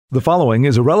The following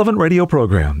is a Relevant Radio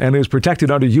program and is protected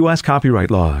under U.S.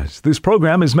 copyright laws. This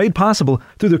program is made possible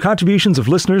through the contributions of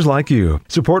listeners like you.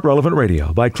 Support Relevant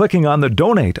Radio by clicking on the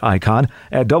donate icon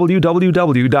at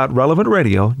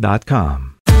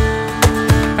www.relevantradio.com.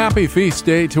 Happy feast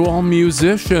day to all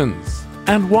musicians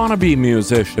and wannabe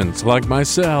musicians like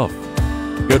myself.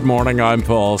 Good morning, I'm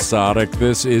Paul Sadek.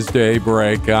 This is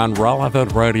Daybreak on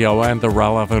Relevant Radio and the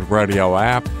Relevant Radio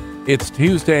app. It's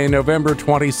Tuesday, November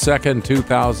 22nd,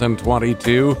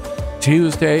 2022,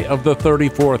 Tuesday of the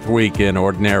 34th week in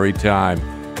Ordinary Time.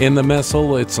 In the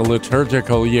Missal, it's a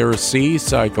liturgical year C,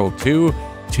 Cycle 2.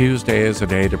 Tuesday is a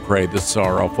day to pray the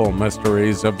sorrowful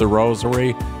mysteries of the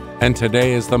Rosary, and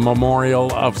today is the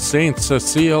memorial of Saint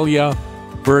Cecilia,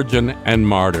 Virgin and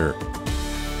Martyr.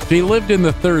 She lived in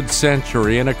the 3rd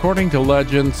century, and according to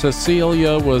legend,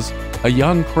 Cecilia was a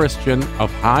young Christian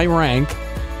of high rank,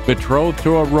 betrothed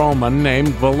to a Roman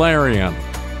named Valerian.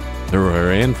 Through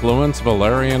her influence,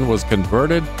 Valerian was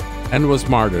converted and was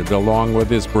martyred along with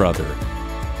his brother.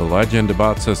 The legend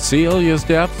about Cecilia's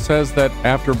death says that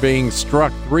after being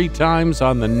struck 3 times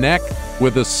on the neck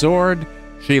with a sword,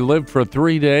 she lived for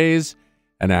 3 days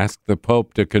and asked the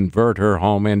Pope to convert her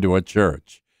home into a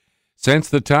church. Since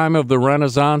the time of the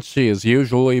Renaissance, she has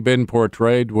usually been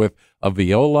portrayed with a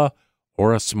viola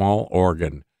or a small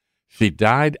organ. She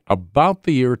died about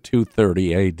the year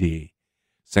 230 A.D.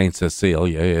 Saint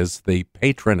Cecilia is the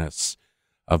patroness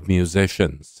of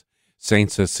musicians.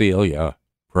 Saint Cecilia,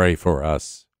 pray for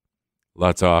us.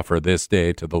 Let's offer this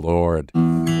day to the Lord.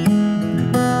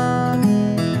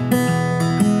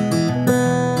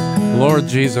 Lord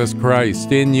Jesus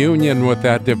Christ, in union with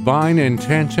that divine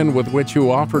intention with which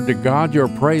you offered to God your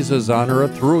praises on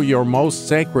earth through your most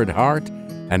sacred heart,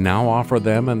 and now offer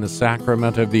them in the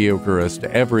sacrament of the Eucharist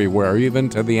everywhere, even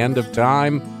to the end of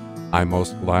time, I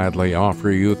most gladly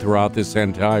offer you throughout this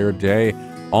entire day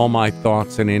all my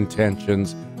thoughts and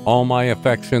intentions, all my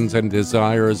affections and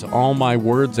desires, all my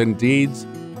words and deeds,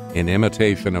 in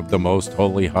imitation of the most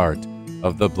holy heart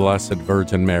of the Blessed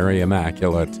Virgin Mary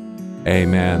Immaculate.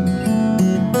 Amen.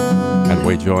 And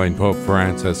we join Pope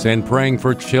Francis in praying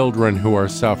for children who are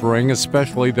suffering,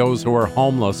 especially those who are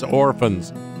homeless,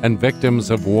 orphans, and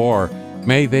victims of war.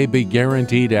 May they be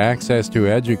guaranteed access to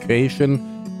education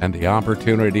and the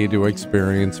opportunity to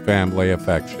experience family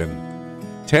affection.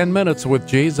 10 Minutes with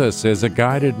Jesus is a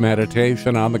guided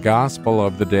meditation on the gospel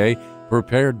of the day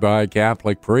prepared by a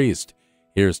Catholic priest.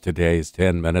 Here's today's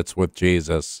 10 Minutes with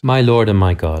Jesus. My Lord and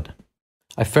my God,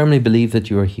 I firmly believe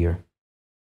that you are here,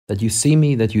 that you see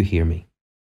me, that you hear me.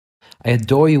 I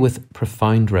adore you with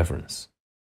profound reverence.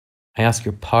 I ask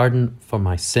your pardon for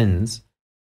my sins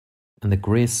and the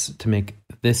grace to make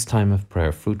this time of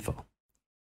prayer fruitful.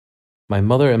 My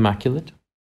Mother Immaculate,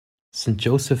 Saint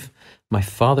Joseph, my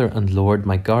Father and Lord,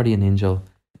 my guardian angel,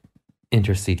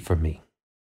 intercede for me.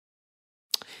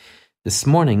 This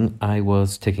morning I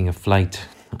was taking a flight,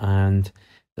 and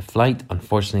the flight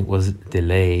unfortunately was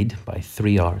delayed by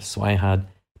 3 hours, so I had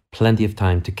plenty of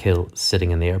time to kill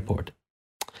sitting in the airport.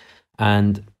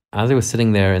 And as I was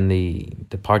sitting there in the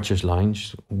departures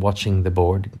lounge, watching the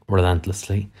board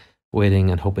relentlessly,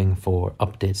 waiting and hoping for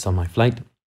updates on my flight,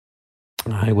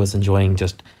 I was enjoying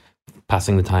just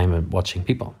passing the time and watching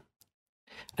people.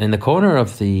 And in the corner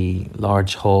of the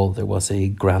large hall, there was a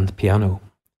grand piano.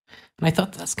 And I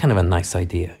thought that's kind of a nice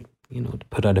idea, to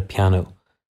put out a piano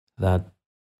that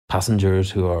passengers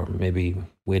who are maybe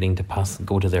waiting to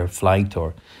go to their flight,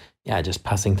 or just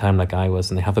passing time like I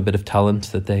was, and they have a bit of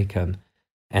talent, that they can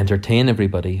entertain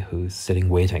everybody who's sitting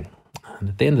waiting. And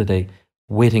at the end of the day,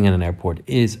 waiting in an airport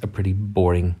is a pretty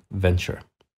boring venture.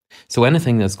 So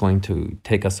anything that's going to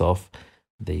take us off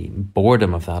the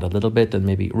boredom of that a little bit and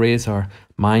maybe raise our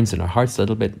minds and our hearts a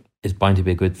little bit is bound to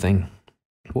be a good thing.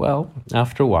 Well,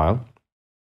 after a while,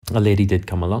 a lady did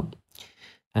come along,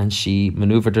 and she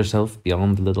maneuvered herself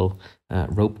beyond the little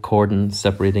rope cordon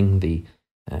separating the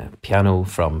piano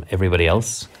from everybody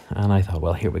else. And I thought,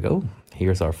 well, here we go.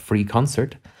 Here's our free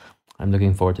concert. I'm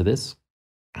looking forward to this.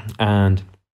 And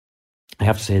I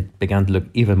have to say, it began to look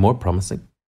even more promising,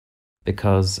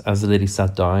 because as the lady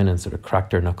sat down and sort of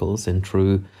cracked her knuckles in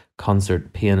true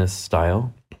concert pianist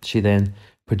style, she then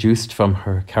produced from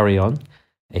her carry-on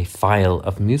a file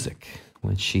of music,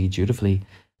 which she dutifully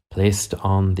placed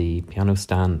on the piano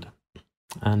stand.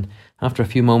 And after a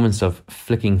few moments of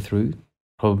flicking through,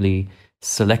 probably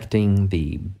selecting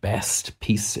the best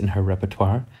piece in her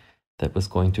repertoire that was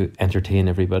going to entertain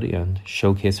everybody and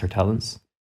showcase her talents,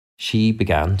 she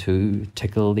began to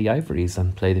tickle the ivories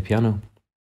and play the piano.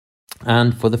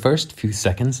 And for the first few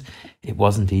seconds, it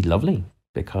was indeed lovely,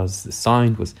 because the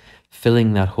sound was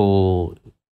filling that whole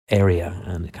area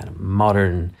and a kind of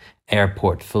modern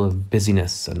airport full of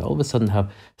busyness, and all of a sudden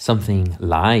have something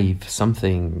live,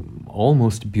 something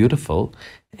almost beautiful,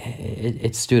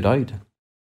 it stood out.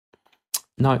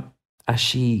 Now, as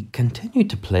she continued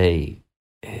to play,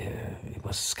 it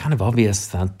was kind of obvious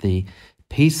that the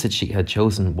piece that she had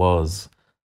chosen was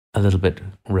a little bit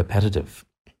repetitive.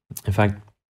 In fact,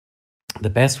 the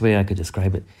best way I could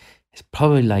describe it is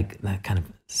probably like that kind of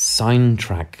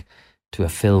soundtrack to a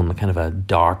film, a kind of a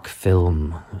dark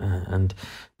film, and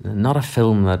not a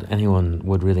film that anyone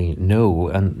would really know,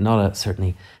 and not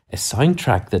certainly a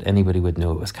soundtrack that anybody would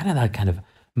know. It was kind of that kind of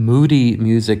moody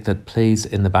music that plays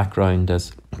in the background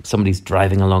as somebody's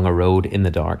driving along a road in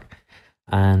the dark.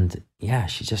 And yeah,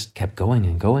 she just kept going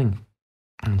and going.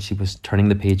 And she was turning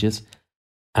the pages,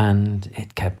 and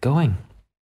it kept going.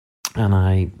 And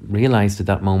I realized at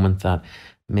that moment that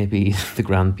maybe the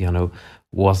grand piano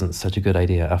wasn't such a good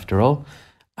idea after all.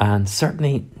 And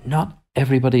certainly not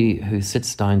everybody who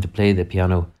sits down to play the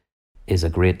piano is a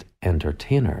great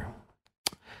entertainer.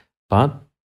 But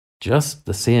just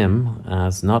the same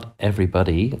as not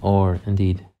everybody, or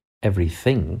indeed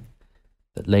everything,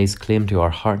 that lays claim to our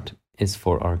heart is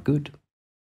for our good.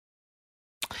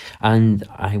 And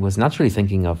I was naturally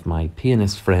thinking of my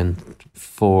pianist friend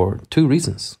for two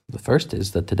reasons. The first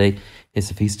is that today is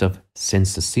the feast of Saint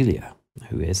Cecilia,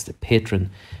 who is the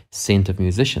patron saint of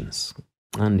musicians.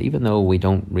 And even though we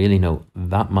don't really know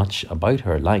that much about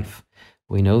her life,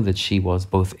 we know that she was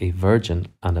both a virgin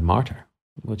and a martyr,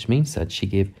 which means that she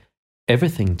gave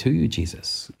everything to you,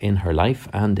 Jesus, in her life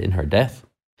and in her death,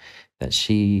 that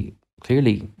she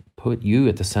clearly put you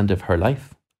at the center of her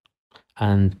life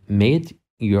and made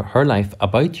her life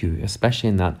about you, especially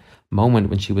in that moment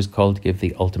when she was called to give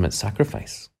the ultimate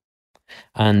sacrifice.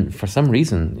 And for some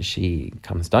reason, she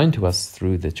comes down to us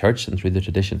through the church and through the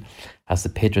tradition as the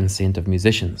patron saint of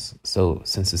musicians. So,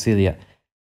 St. Cecilia,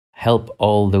 help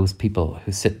all those people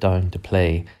who sit down to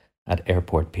play at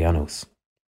airport pianos.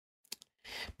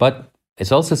 But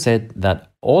it's also said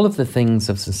that all of the things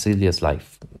of Cecilia's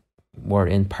life were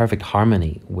in perfect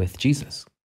harmony with Jesus.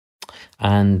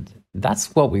 And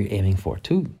that's what we're aiming for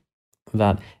too,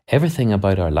 that everything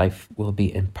about our life will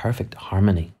be in perfect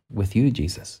harmony with you,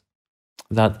 Jesus.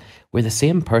 That we're the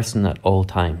same person at all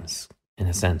times, in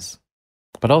a sense,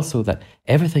 but also that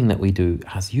everything that we do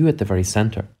has you at the very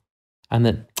center, and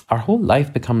that our whole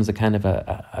life becomes a kind of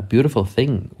a beautiful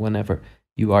thing whenever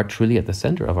you are truly at the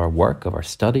center of our work, of our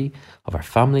study, of our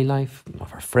family life,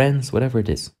 of our friends, whatever it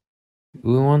is.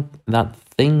 We want that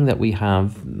thing that we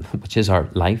have, which is our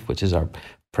life, which is our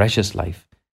precious life,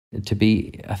 to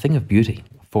be a thing of beauty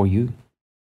for you.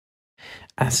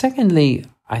 And secondly,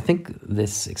 I think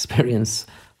this experience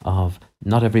of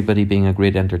not everybody being a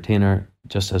great entertainer,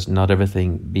 just as not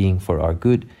everything being for our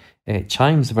good, it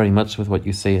chimes very much with what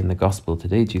you say in the gospel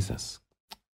today, Jesus.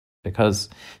 Because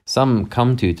some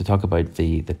come to you to talk about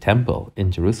the temple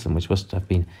in Jerusalem, which must have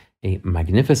been a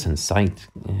magnificent sight.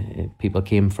 People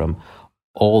came from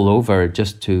all over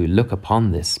just to look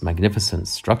upon this magnificent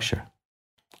structure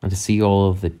and to see all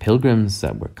of the pilgrims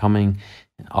that were coming,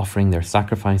 offering their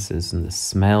sacrifices, and the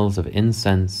smells of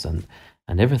incense and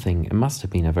everything. It must have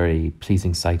been a very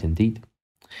pleasing sight indeed.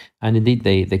 And indeed,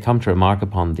 they come to remark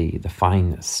upon the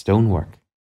fine stonework.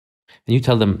 And you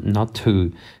tell them not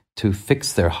to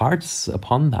fix their hearts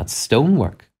upon that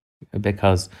stonework,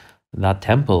 because that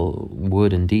temple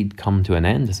would indeed come to an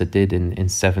end, as it did in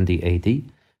 70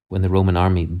 AD, when the Roman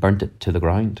army burnt it to the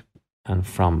ground. And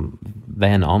from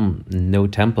then on, no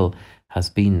temple has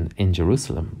been in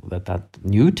Jerusalem. That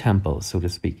new temple, so to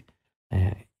speak,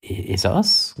 is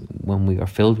us, when we are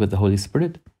filled with the Holy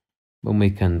Spirit, when we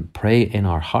can pray in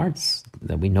our hearts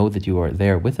that we know that you are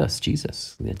there with us,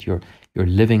 Jesus, that your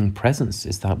living presence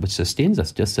is that which sustains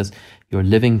us, just as your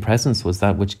living presence was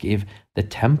that which gave the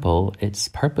temple its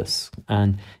purpose.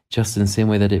 And just in the same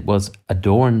way that it was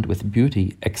adorned with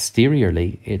beauty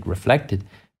exteriorly, it reflected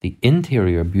the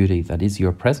interior beauty that is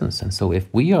your presence. And so if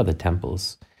we are the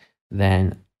temples,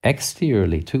 then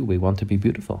exteriorly too, we want to be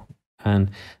beautiful. And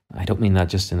I don't mean that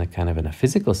just in a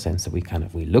physical sense that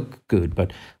we look good,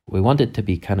 but we want it to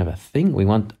be kind of a thing. We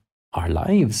want our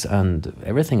lives and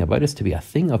everything about us to be a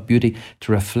thing of beauty,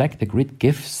 to reflect the great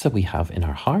gifts that we have in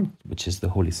our heart, which is the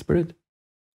Holy Spirit.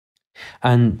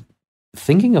 And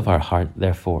thinking of our heart,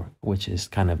 therefore, which is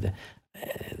kind of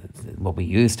what we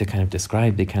use to kind of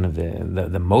describe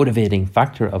the motivating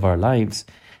factor of our lives,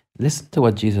 listen to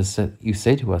what Jesus said. You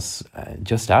say to us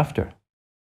just after,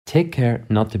 "Take care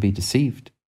not to be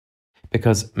deceived,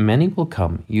 because many will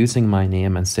come using my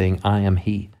name and saying, 'I am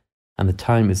he,' and the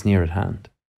time is near at hand.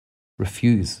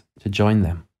 Refuse to join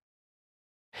them."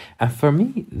 And for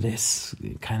me, this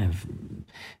kind of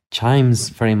chimes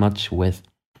very much with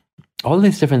all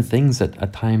these different things that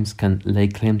at times can lay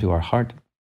claim to our heart,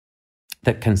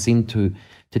 that can seem to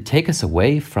take us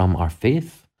away from our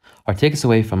faith or take us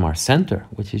away from our center,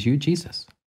 which is you, Jesus.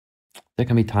 There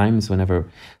can be times whenever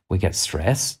we get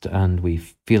stressed and we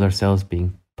feel ourselves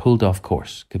being pulled off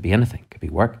course. Could be anything. Could be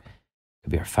work.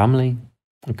 Could be our family.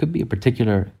 It could be a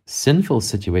particular sinful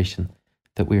situation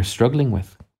that we are struggling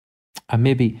with. And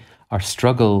maybe our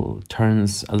struggle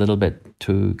turns a little bit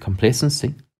to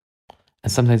complacency.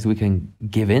 And sometimes we can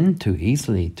give in too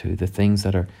easily to the things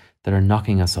that are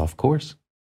knocking us off course.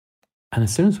 And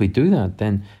as soon as we do that,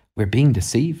 then we're being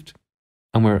deceived.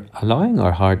 And we're allowing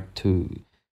our heart to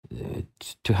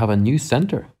have a new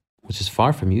center, which is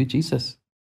far from you, Jesus.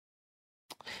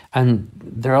 And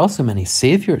there are also many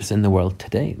saviors in the world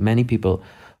today. Many people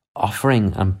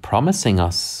offering and promising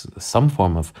us some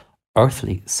form of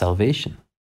earthly salvation.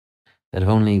 That if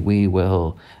only we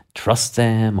will trust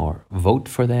them or vote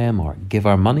for them or give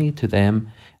our money to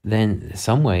them, then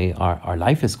some way our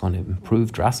life is going to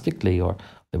improve drastically, or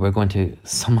that we're going to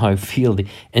somehow feel the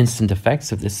instant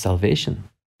effects of this salvation.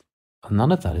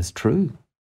 None of that is true,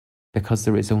 because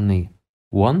there is only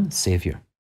one Savior.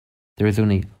 There is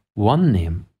only one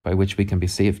name by which we can be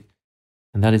saved,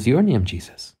 and that is your name,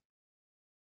 Jesus.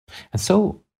 And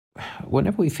so,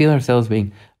 whenever we feel ourselves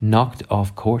being knocked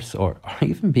off course or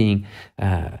even being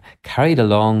carried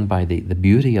along by the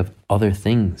beauty of other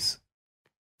things,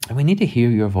 and we need to hear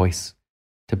your voice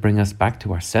to bring us back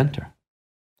to our center.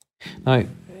 Now,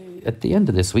 at the end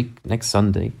of this week, next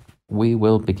Sunday, we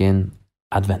will begin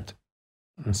Advent.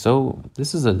 And so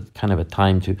this is a kind of a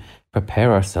time to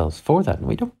prepare ourselves for that. And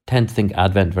we don't tend to think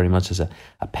Advent very much as a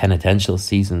penitential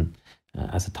season,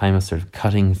 as a time of sort of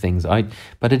cutting things out.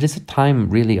 But it is a time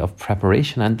really of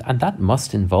preparation, and that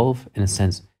must involve, in a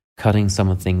sense, cutting some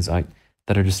of the things out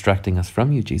that are distracting us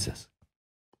from you, Jesus.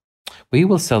 We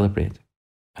will celebrate,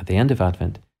 at the end of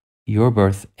Advent, your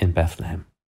birth in Bethlehem.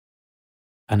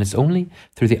 And it's only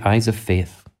through the eyes of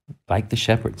faith, like the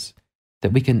shepherds,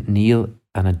 that we can kneel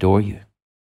and adore you.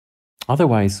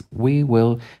 Otherwise, we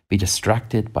will be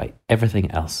distracted by everything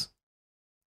else.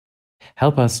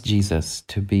 Help us, Jesus,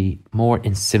 to be more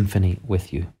in symphony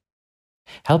with you.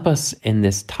 Help us in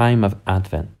this time of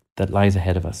Advent that lies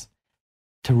ahead of us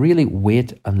to really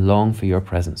wait and long for your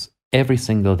presence every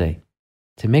single day,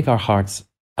 to make our hearts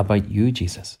about you,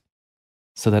 Jesus,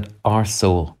 so that our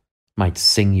soul might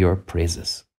sing your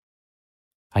praises.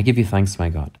 I give you thanks, my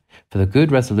God, for the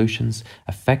good resolutions,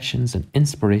 affections, and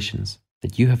inspirations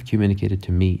that you have communicated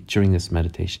to me during this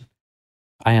meditation.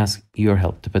 I ask your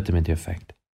help to put them into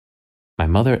effect. My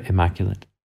Mother Immaculate,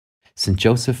 St.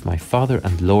 Joseph, my Father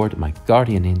and Lord, my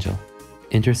guardian angel,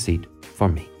 intercede for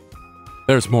me.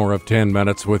 There's more of 10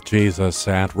 Minutes with Jesus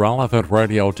at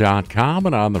relevantradio.com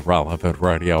and on the Relevant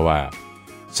Radio app.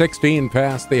 16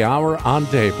 past the hour on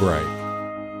Daybreak.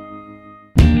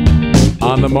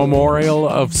 On the memorial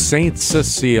of Saint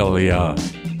Cecilia,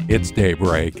 it's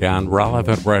Daybreak on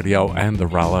Relevant Radio and the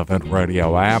Relevant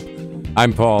Radio app.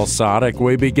 I'm Paul Sadek.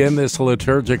 We begin this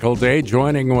liturgical day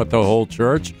joining with the whole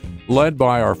church, led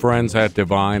by our friends at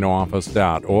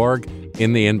divineoffice.org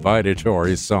in the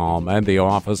invitatory psalm and the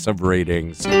office of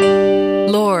readings.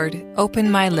 Lord,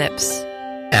 open my lips,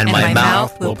 and my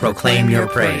mouth will proclaim your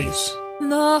praise.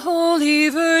 The holy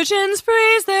virgins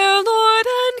praise their Lord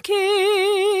and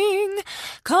King.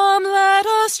 Come, let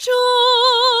us join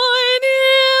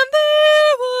in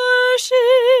their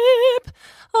worship.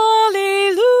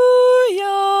 Alleluia.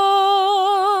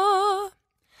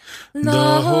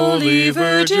 The holy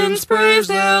virgins praise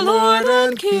their Lord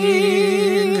and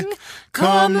King.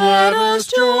 Come, let us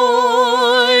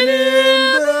join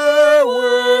in their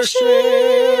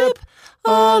worship.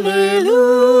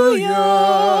 Alleluia.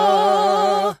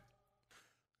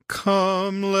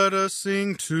 Come, let us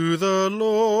sing to the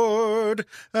Lord,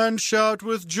 and shout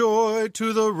with joy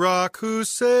to the Rock who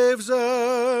saves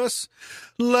us.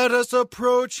 Let us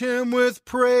approach him with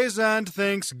praise and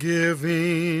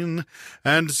thanksgiving,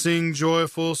 and sing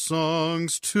joyful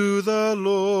songs to the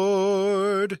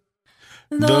Lord.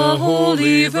 The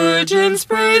holy virgins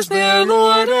praise their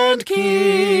Lord and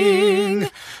King.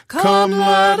 Come,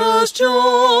 let us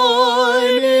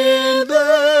join in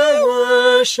their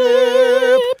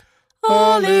worship.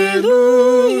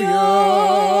 Alleluia.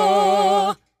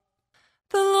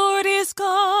 The Lord is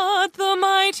God, the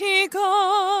mighty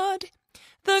God,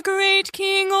 the great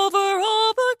King over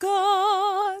all the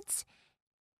gods.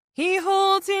 He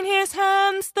holds in his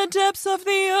hands the depths of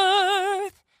the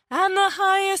earth, and the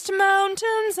highest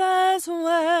mountains as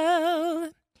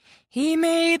well. He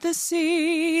made the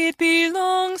sea, it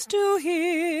belongs to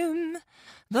him.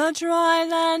 The dry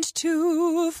land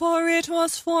too, for it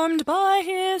was formed by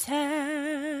his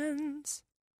hands.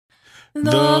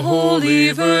 The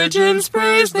holy virgins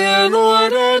praise their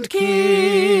Lord and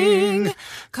King.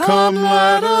 Come,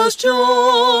 let us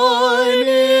join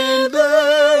in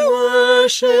their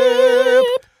worship.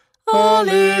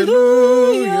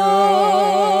 Alleluia.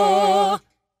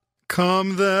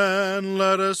 Come then,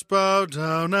 let us bow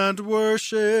down and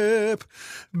worship,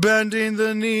 bending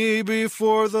the knee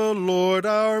before the Lord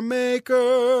our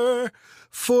Maker.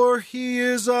 For he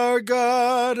is our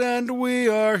God, and we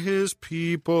are his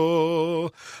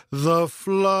people, the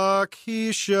flock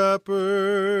he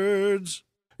shepherds.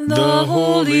 The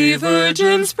holy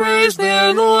virgins praise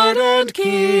their Lord and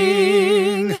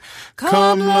King.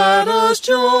 Come, let us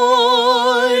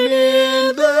join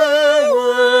in their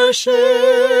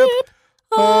worship.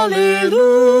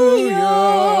 Alleluia.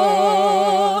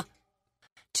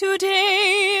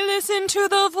 Today listen to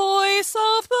the voice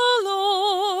of the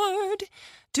Lord.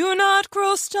 Do not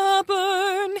grow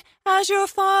stubborn, as your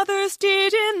fathers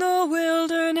did in the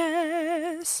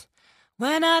wilderness.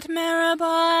 When at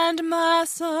Meribah and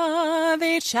Massah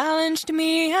they challenged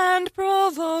me and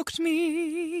provoked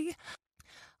me,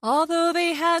 although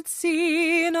they had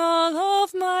seen all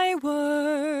of my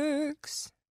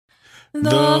works.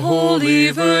 The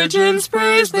holy virgins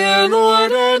praise their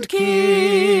Lord and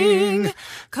King.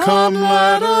 Come,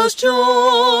 let us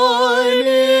join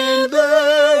in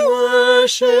their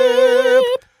worship.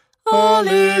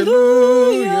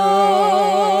 Alleluia.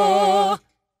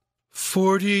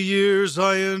 40 years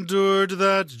I endured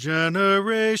that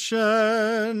generation.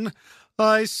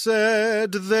 I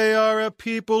said, they are a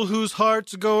people whose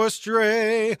hearts go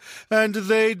astray, and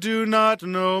they do not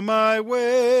know my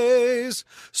ways.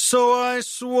 So I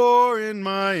swore in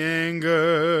my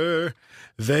anger,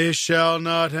 they shall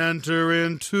not enter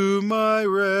into my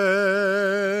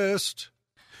rest.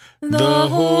 The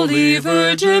holy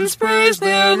virgins praise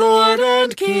their Lord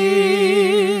and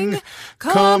King.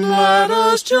 Come, let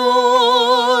us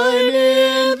join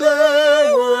in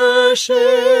their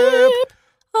worship.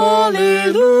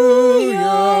 Alleluia.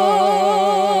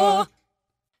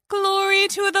 Glory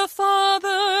to the Father,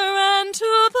 and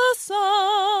to the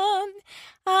Son,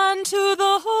 and to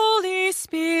the Holy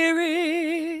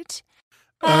Spirit,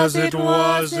 as it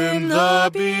was in the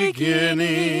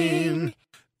beginning,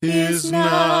 is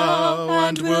now,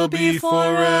 and will be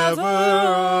forever.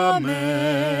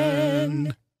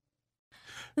 Amen.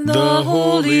 The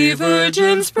holy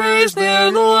virgins praise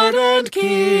their Lord and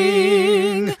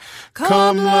King.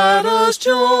 Come, let us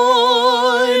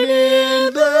join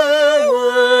in their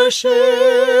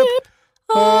worship.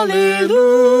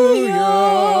 Alleluia.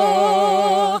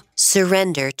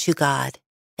 Surrender to God,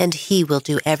 and he will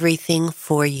do everything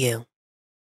for you.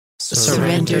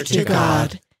 Surrender to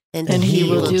God, and he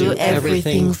will do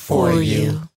everything for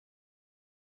you.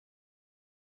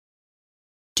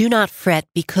 Do not fret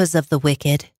because of the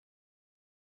wicked.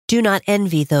 Do not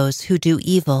envy those who do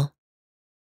evil,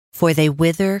 for they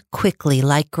wither quickly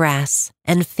like grass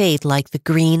and fade like the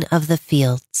green of the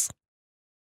fields.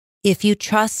 If you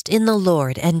trust in the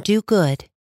Lord and do good,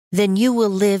 then you will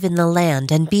live in the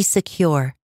land and be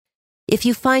secure. If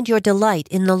you find your delight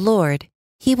in the Lord,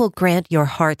 he will grant your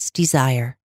heart's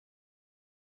desire.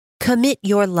 Commit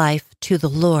your life to the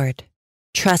Lord.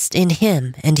 Trust in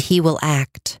him, and he will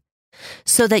act,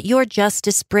 so that your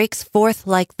justice breaks forth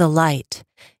like the light,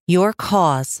 your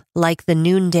cause like the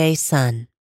noonday sun.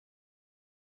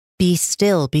 Be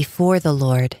still before the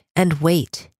Lord and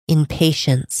wait in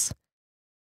patience.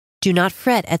 Do not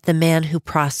fret at the man who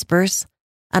prospers,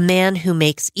 a man who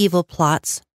makes evil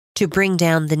plots to bring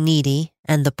down the needy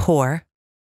and the poor.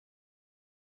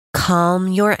 Calm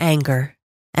your anger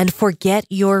and forget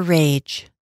your rage.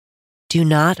 Do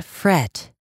not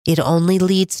fret, it only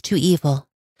leads to evil,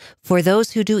 for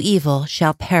those who do evil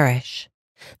shall perish.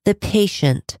 The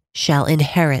patient shall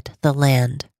inherit the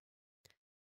land.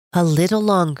 A little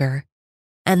longer,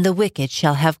 and the wicked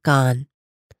shall have gone.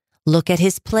 Look at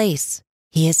his place,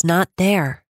 he is not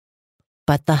there.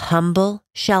 But the humble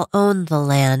shall own the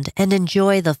land and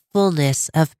enjoy the fullness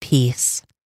of peace.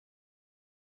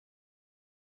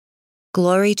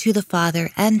 Glory to the Father,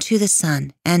 and to the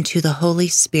Son, and to the Holy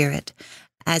Spirit,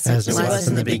 as it was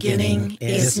in the beginning,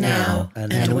 is now,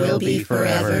 and will be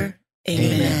forever.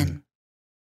 Amen.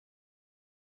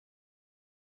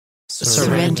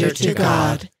 Surrender to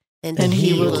God, and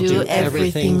he will do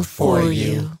everything for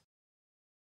you.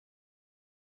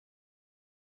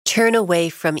 Turn away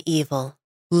from evil.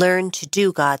 Learn to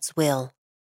do God's will.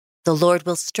 The Lord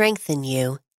will strengthen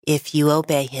you if you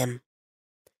obey him.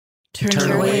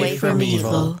 Turn away from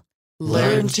evil.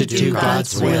 Learn to do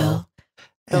God's will.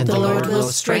 And the Lord will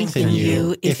strengthen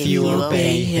you if you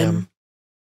obey him.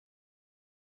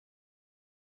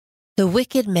 The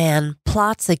wicked man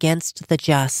plots against the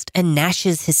just and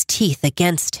gnashes his teeth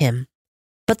against him.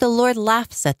 But the Lord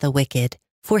laughs at the wicked,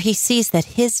 for he sees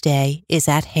that his day is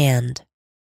at hand.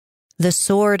 The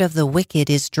sword of the wicked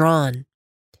is drawn.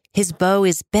 His bow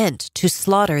is bent to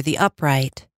slaughter the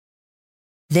upright.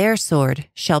 Their sword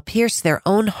shall pierce their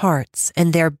own hearts,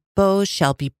 and their bows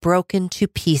shall be broken to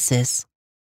pieces.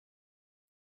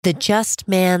 The just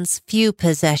man's few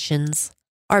possessions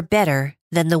are better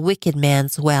than the wicked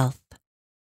man's wealth.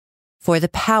 For the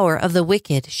power of the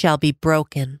wicked shall be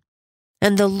broken,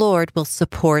 and the Lord will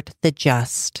support the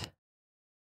just.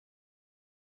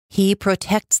 He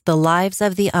protects the lives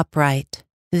of the upright.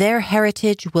 Their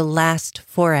heritage will last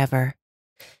forever.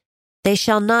 They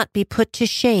shall not be put to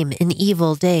shame in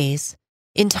evil days.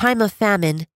 In time of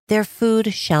famine, their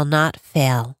food shall not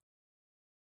fail.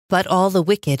 But all the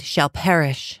wicked shall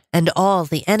perish, and all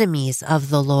the enemies of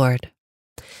the Lord.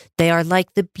 They are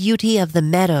like the beauty of the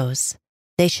meadows.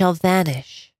 They shall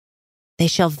vanish. They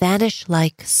shall vanish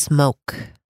like smoke.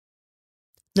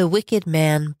 The wicked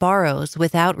man borrows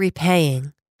without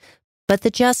repaying, but the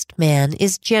just man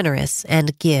is generous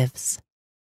and gives.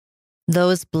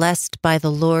 Those blessed by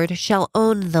the Lord shall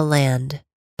own the land,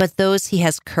 but those he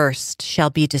has cursed shall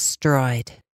be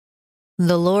destroyed.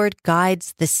 The Lord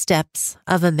guides the steps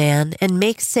of a man and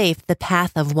makes safe the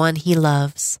path of one he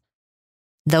loves.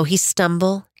 Though he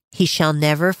stumble, he shall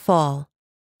never fall,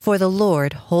 for the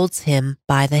Lord holds him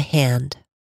by the hand.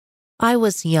 I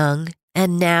was young,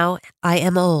 and now I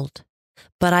am old,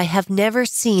 but I have never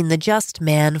seen the just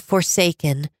man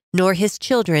forsaken, nor his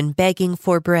children begging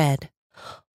for bread.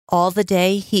 All the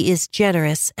day he is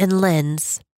generous and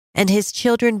lends, and his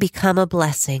children become a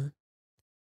blessing.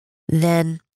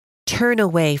 Then turn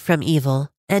away from evil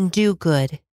and do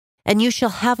good, and you shall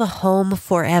have a home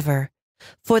forever.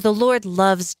 For the Lord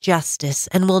loves justice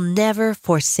and will never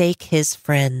forsake his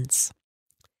friends.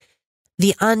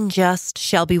 The unjust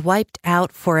shall be wiped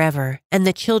out forever, and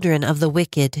the children of the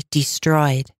wicked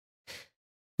destroyed.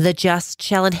 The just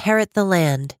shall inherit the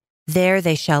land. There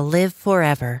they shall live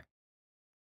forever.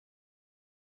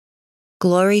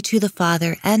 Glory to the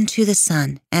Father, and to the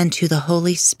Son, and to the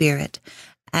Holy Spirit,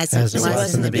 as it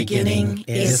was in the beginning,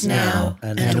 is now,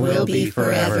 and will be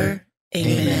forever.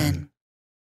 Amen.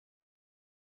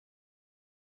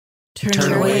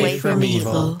 Turn away from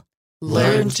evil.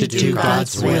 Learn to do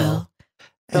God's will.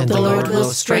 And the Lord will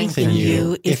strengthen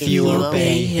you if you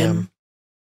obey him.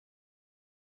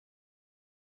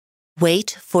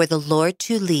 Wait for the Lord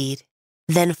to lead,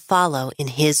 then follow in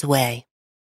his way.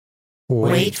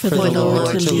 Wait for the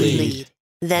Lord to lead,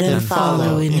 then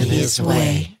follow in his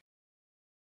way.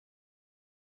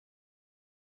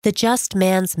 The just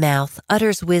man's mouth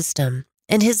utters wisdom,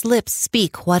 and his lips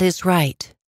speak what is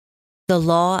right. The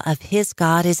law of his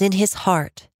God is in his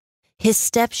heart. His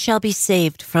steps shall be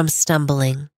saved from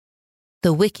stumbling.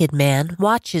 The wicked man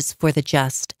watches for the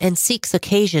just and seeks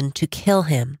occasion to kill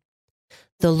him.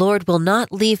 The Lord will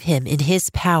not leave him in his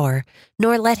power,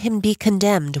 nor let him be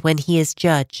condemned when he is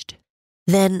judged.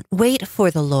 Then wait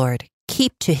for the Lord,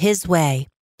 keep to his way.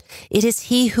 It is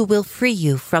he who will free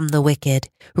you from the wicked,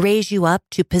 raise you up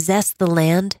to possess the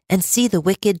land, and see the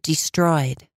wicked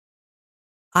destroyed.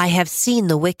 I have seen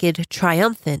the wicked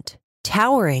triumphant,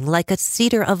 towering like a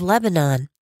cedar of Lebanon.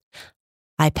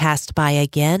 I passed by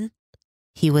again.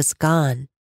 He was gone.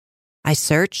 I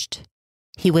searched.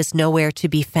 He was nowhere to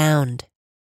be found.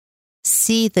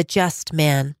 See the just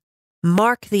man.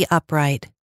 Mark the upright.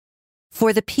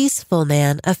 For the peaceful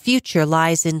man a future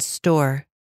lies in store.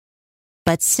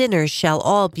 But sinners shall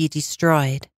all be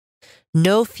destroyed.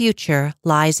 No future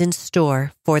lies in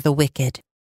store for the wicked.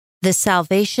 The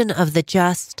salvation of the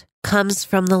just comes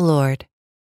from the Lord,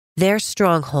 their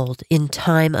stronghold in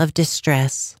time of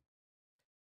distress.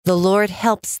 The Lord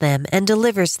helps them and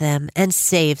delivers them and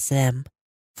saves them,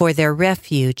 for their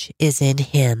refuge is in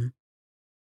him.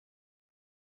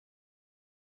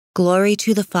 Glory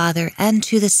to the Father, and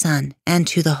to the Son, and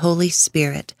to the Holy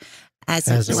Spirit, as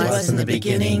it was in the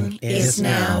beginning, is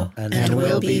now, and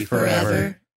will be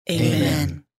forever.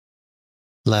 Amen.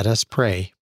 Let us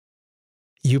pray.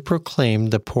 You proclaim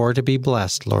the poor to be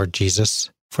blessed, Lord Jesus,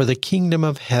 for the kingdom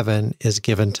of heaven is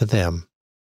given to them.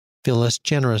 Fill us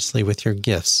generously with your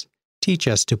gifts. Teach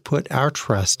us to put our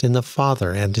trust in the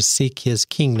Father and to seek his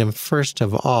kingdom first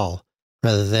of all,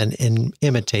 rather than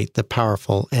imitate the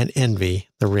powerful and envy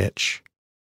the rich.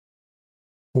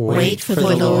 Wait for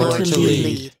the Lord to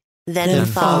lead, then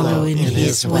follow in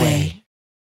his way.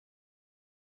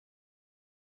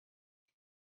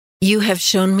 You have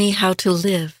shown me how to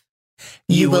live.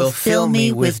 You will fill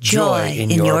me with joy in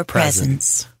your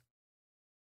presence.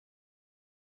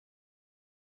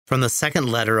 From the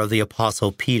second letter of the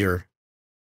Apostle Peter.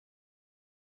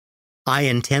 I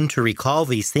intend to recall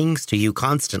these things to you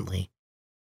constantly,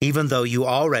 even though you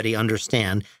already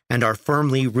understand and are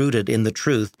firmly rooted in the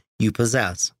truth you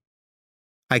possess.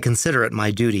 I consider it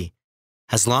my duty,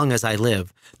 as long as I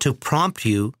live, to prompt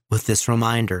you with this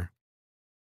reminder.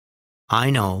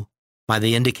 I know, by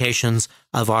the indications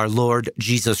of our Lord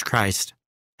Jesus Christ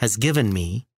has given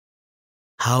me,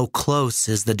 how close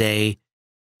is the day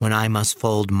when I must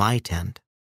fold my tent.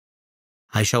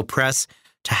 I shall press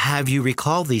to have you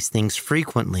recall these things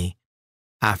frequently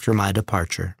after my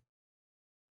departure.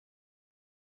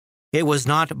 It was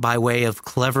not by way of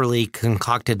cleverly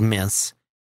concocted myths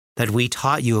that we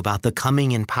taught you about the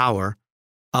coming in power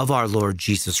of our Lord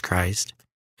Jesus Christ,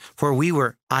 for we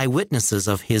were eyewitnesses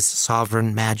of his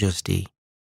sovereign majesty.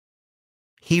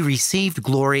 He received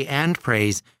glory and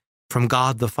praise from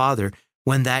God the Father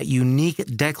when that unique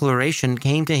declaration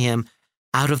came to him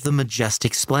out of the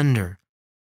majestic splendor.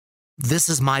 This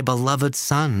is my beloved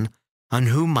Son, on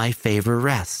whom my favor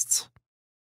rests.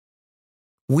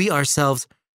 We ourselves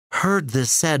heard this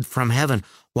said from heaven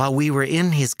while we were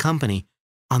in his company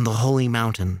on the holy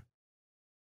mountain.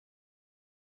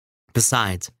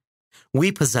 Besides,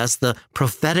 we possess the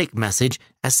prophetic message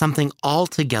as something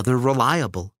altogether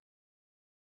reliable.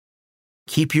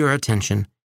 Keep your attention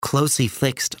closely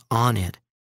fixed on it,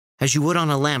 as you would on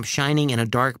a lamp shining in a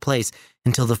dark place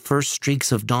until the first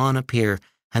streaks of dawn appear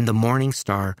and the morning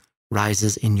star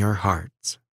rises in your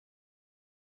hearts.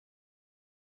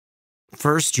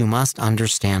 First, you must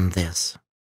understand this.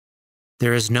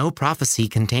 There is no prophecy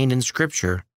contained in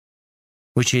Scripture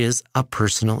which is a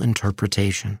personal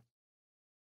interpretation.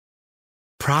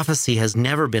 Prophecy has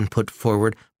never been put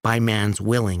forward by man's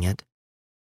willing it.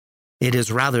 It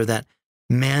is rather that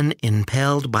men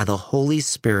impelled by the Holy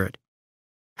Spirit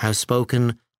have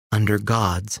spoken under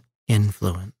God's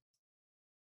influence.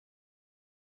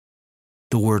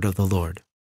 The word of the Lord.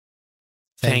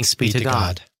 Thanks be to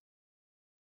God.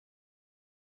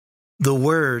 The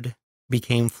Word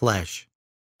became flesh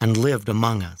and lived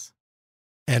among us.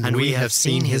 And we have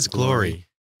seen his glory,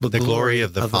 the glory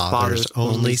of the Father's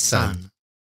only Son.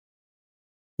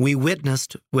 We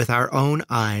witnessed with our own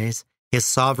eyes his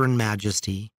sovereign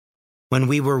majesty when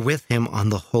we were with him on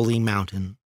the holy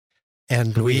mountain.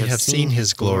 And we have seen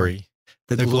his glory,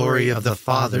 the glory of the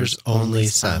Father's only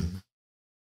Son.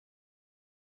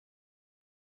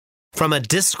 From a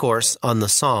discourse on the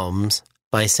Psalms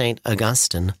by St.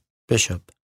 Augustine,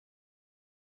 Bishop.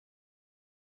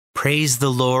 Praise the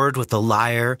Lord with the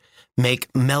lyre, make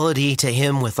melody to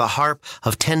him with the harp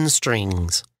of 10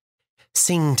 strings.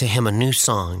 Sing to him a new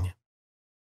song.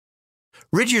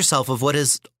 Rid yourself of what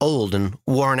is old and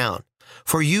worn out,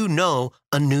 for you know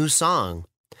a new song.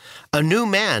 A new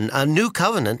man, a new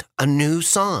covenant, a new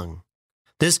song.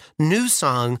 This new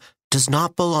song does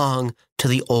not belong to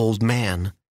the old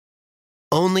man.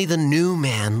 Only the new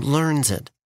man learns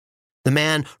it. The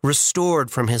man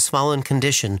restored from his fallen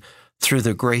condition through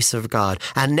the grace of God,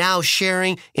 and now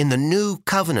sharing in the new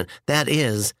covenant, that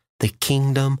is, the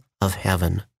kingdom of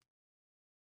heaven.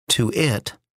 To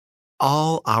it,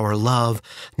 all our love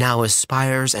now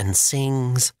aspires and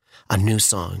sings a new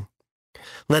song.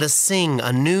 Let us sing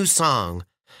a new song,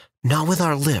 not with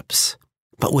our lips,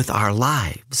 but with our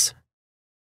lives.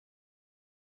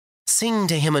 Sing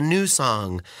to him a new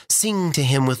song. Sing to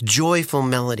him with joyful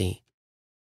melody.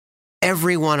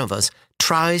 Every one of us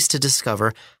tries to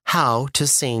discover how to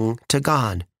sing to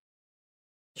God.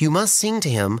 You must sing to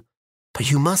him, but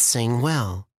you must sing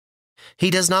well. He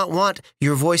does not want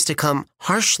your voice to come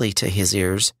harshly to his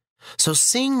ears, so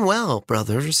sing well,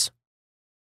 brothers.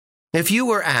 If you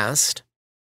were asked,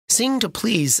 sing to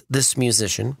please this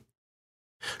musician,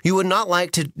 you would not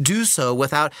like to do so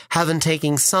without having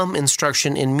taken some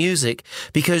instruction in music,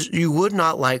 because you would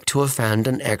not like to offend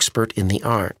an expert in the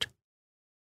art.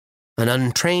 An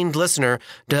untrained listener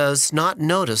does not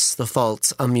notice the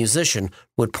faults a musician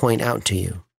would point out to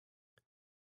you.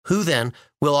 Who then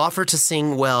will offer to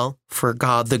sing well for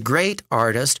God, the great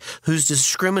artist whose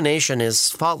discrimination is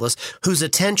faultless, whose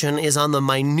attention is on the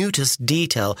minutest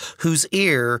detail, whose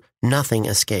ear nothing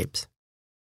escapes?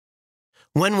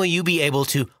 When will you be able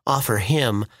to offer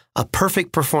him a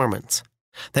perfect performance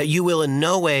that you will in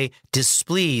no way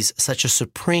displease such a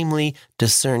supremely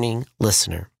discerning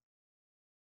listener?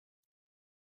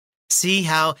 See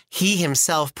how he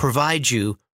himself provides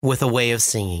you with a way of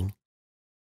singing.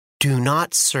 Do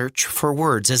not search for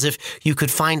words as if you could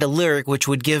find a lyric which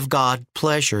would give God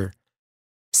pleasure.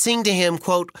 Sing to him,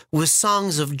 quote, with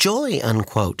songs of joy,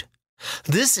 unquote.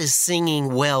 This is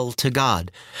singing well to God,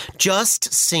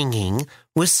 just singing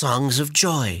with songs of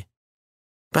joy.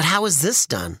 But how is this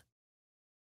done?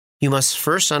 You must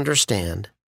first understand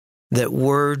that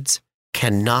words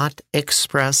cannot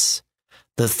express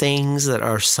the things that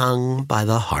are sung by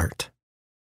the heart.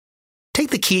 Take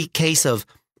the key case of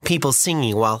people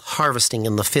singing while harvesting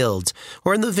in the fields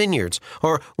or in the vineyards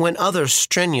or when other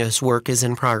strenuous work is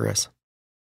in progress.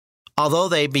 Although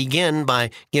they begin by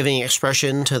giving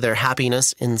expression to their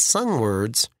happiness in sung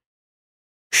words,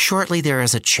 shortly there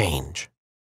is a change.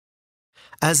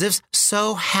 As if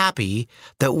so happy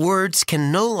that words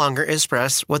can no longer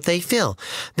express what they feel.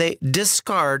 They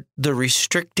discard the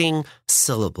restricting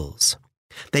syllables.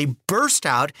 They burst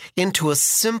out into a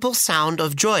simple sound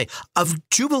of joy, of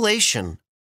jubilation.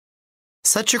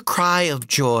 Such a cry of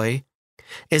joy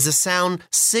is a sound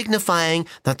signifying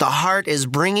that the heart is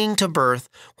bringing to birth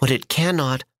what it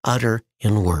cannot utter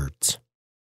in words.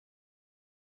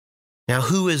 Now,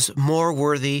 who is more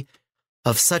worthy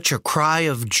of such a cry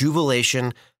of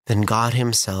jubilation than God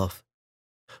himself,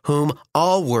 whom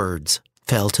all words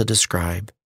fail to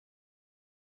describe?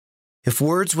 If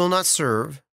words will not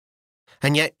serve,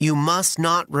 and yet you must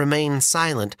not remain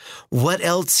silent, what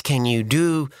else can you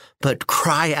do but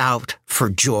cry out for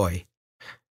joy?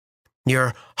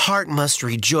 Your heart must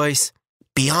rejoice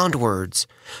beyond words,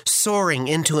 soaring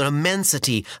into an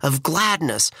immensity of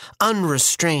gladness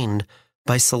unrestrained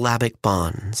by syllabic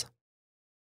bonds.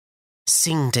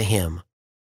 Sing to him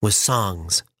with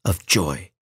songs of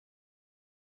joy.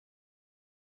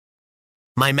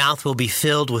 My mouth will be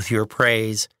filled with your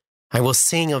praise. I will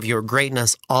sing of your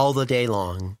greatness all the day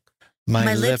long.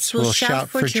 My lips will shout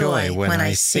for joy when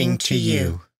I sing to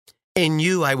you. In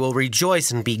you I will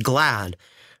rejoice and be glad.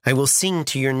 I will sing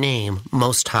to your name,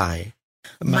 Most High.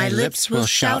 My lips will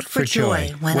shout for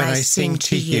joy when I sing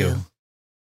to you.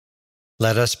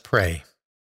 Let us pray.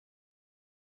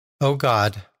 O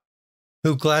God,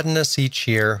 who gladden us each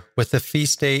year with the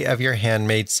feast day of your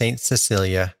handmaid Saint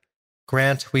Cecilia,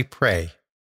 grant, we pray,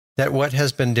 that what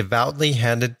has been devoutly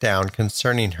handed down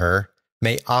concerning her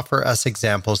may offer us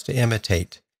examples to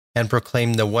imitate and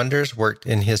proclaim the wonders worked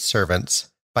in his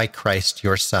servants by Christ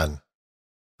your Son,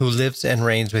 who lives and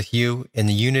reigns with you in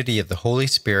the unity of the Holy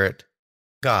Spirit,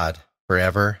 God,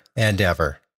 forever and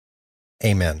ever.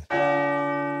 Amen.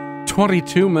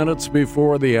 22 minutes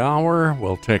before the hour,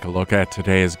 we'll take a look at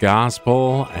today's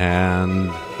gospel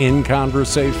and In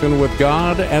Conversation with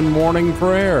God and morning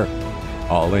prayer.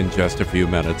 All in just a few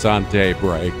minutes on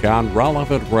Daybreak on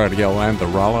Relevant Radio and the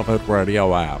Relevant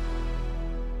Radio app.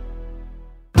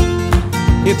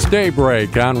 It's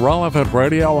Daybreak on Relevant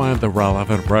Radio and the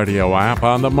Relevant Radio app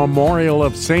on the memorial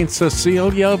of St.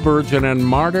 Cecilia, Virgin and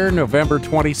Martyr, November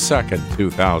 22nd,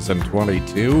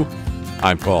 2022.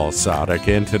 I'm Paul Sadek.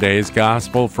 In today's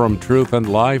Gospel from Truth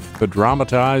and Life, the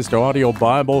dramatized audio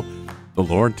Bible, the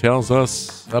Lord tells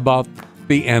us about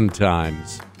the end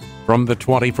times from the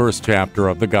 21st chapter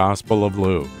of the Gospel of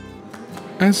Luke.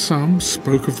 As some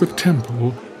spoke of the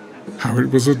temple, how it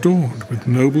was adorned with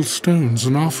noble stones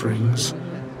and offerings,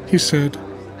 he said,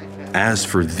 As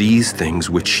for these things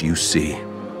which you see,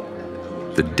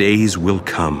 the days will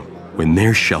come when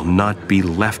there shall not be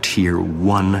left here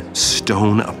one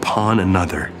stone upon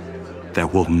another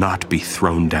that will not be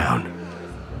thrown down.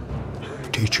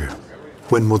 Teacher,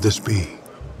 when will this be?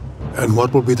 And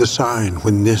what will be the sign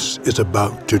when this is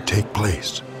about to take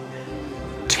place?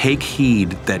 Take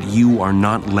heed that you are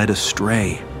not led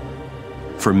astray.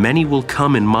 For many will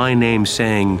come in my name,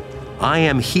 saying, I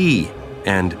am he,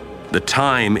 and the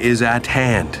time is at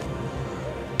hand.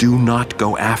 Do not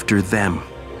go after them.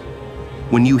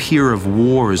 When you hear of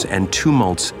wars and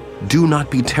tumults, do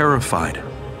not be terrified,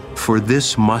 for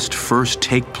this must first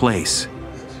take place.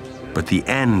 But the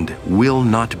end will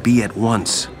not be at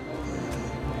once.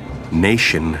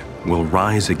 Nation will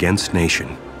rise against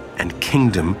nation, and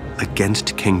kingdom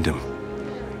against kingdom.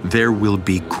 There will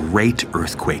be great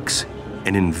earthquakes,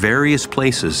 and in various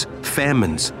places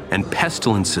famines and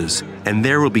pestilences, and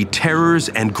there will be terrors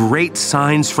and great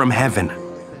signs from heaven.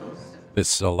 This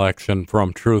selection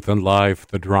from Truth and Life,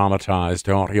 the dramatized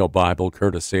audio Bible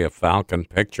courtesy of Falcon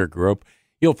Picture Group,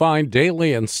 you'll find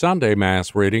daily and Sunday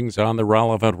Mass readings on the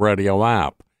Relevant Radio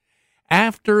app.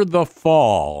 After the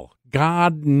fall,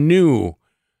 God knew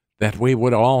that we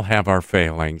would all have our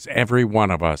failings, every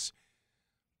one of us.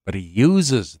 But he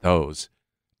uses those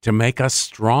to make us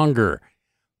stronger.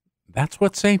 That's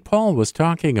what St. Paul was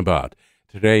talking about.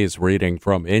 Today's reading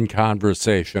from In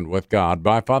Conversation with God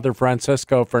by Father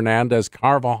Francisco Fernandez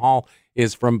Carvajal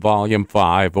is from Volume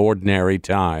 5, Ordinary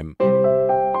Time.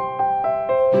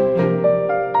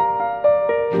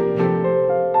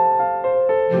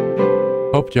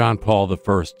 Pope John Paul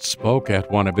I spoke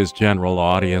at one of his general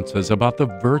audiences about the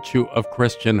virtue of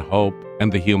Christian hope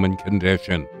and the human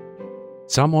condition.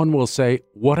 Someone will say,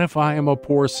 "What if I am a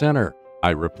poor sinner?" I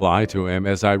reply to him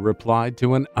as I replied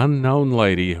to an unknown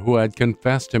lady who had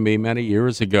confessed to me many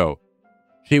years ago.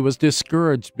 She was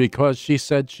discouraged because she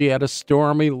said she had a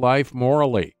stormy life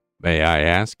morally. "May I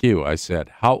ask you," I said,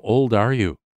 "how old are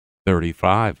you?"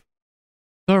 35.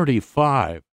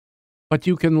 35? But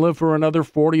you can live for another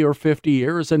 40 or 50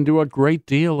 years and do a great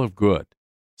deal of good.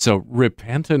 So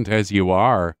repentant as you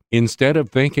are, instead of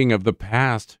thinking of the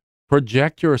past,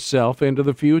 project yourself into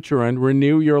the future and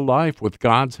renew your life with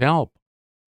God's help.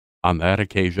 On that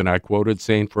occasion, I quoted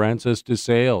St. Francis de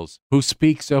Sales, who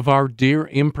speaks of our dear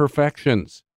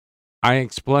imperfections. I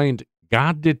explained,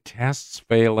 God detests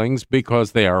failings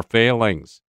because they are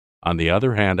failings. On the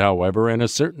other hand, however, in a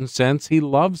certain sense, he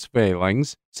loves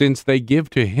failings, since they give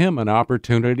to him an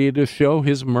opportunity to show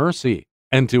his mercy,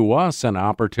 and to us an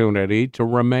opportunity to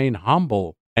remain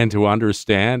humble and to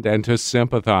understand and to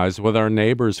sympathize with our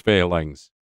neighbor's failings.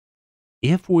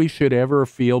 If we should ever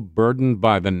feel burdened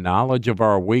by the knowledge of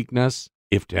our weakness,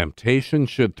 if temptation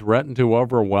should threaten to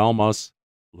overwhelm us,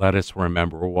 let us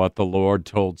remember what the Lord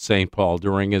told St. Paul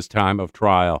during his time of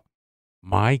trial.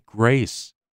 "My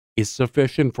grace is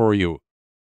sufficient for you,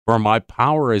 for my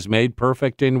power is made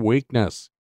perfect in weakness."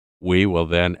 We will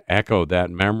then echo that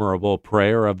memorable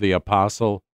prayer of the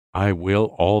apostle, "I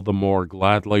will all the more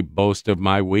gladly boast of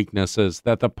my weaknesses,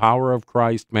 that the power of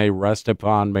Christ may rest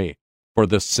upon me. For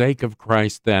the sake of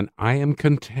Christ, then, I am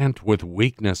content with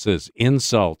weaknesses,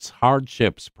 insults,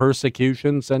 hardships,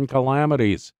 persecutions, and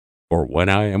calamities. For when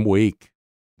I am weak,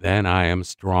 then I am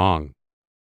strong."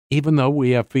 Even though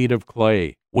we have feet of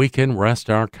clay, we can rest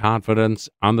our confidence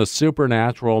on the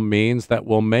supernatural means that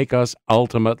will make us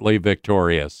ultimately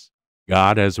victorious.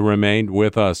 God has remained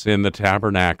with us in the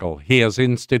tabernacle. He has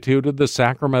instituted the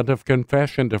sacrament of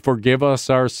confession to forgive us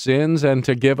our sins and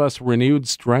to give us renewed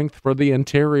strength for the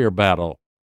interior battle.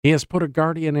 He has put a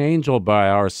guardian angel by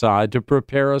our side to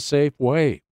prepare a safe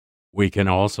way. We can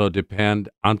also depend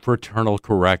on fraternal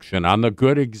correction, on the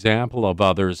good example of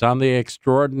others, on the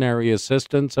extraordinary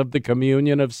assistance of the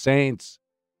communion of saints.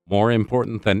 More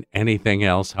important than anything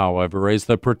else, however, is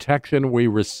the protection we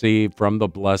receive from the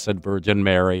Blessed Virgin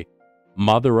Mary,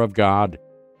 Mother of God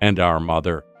and our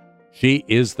Mother. She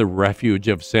is the refuge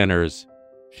of sinners.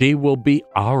 She will be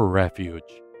our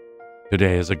refuge.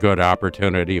 Today is a good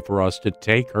opportunity for us to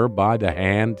take her by the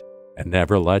hand and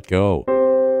never let go.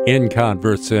 In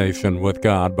Conversation with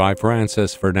God by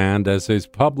Francis Fernandez is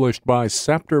published by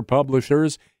Scepter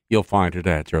Publishers. You'll find it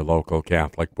at your local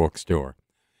Catholic bookstore.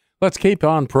 Let's keep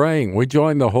on praying. We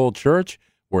join the whole church.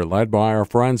 We're led by our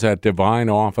friends at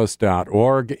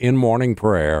divineoffice.org in morning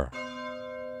prayer.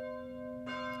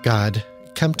 God,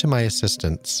 come to my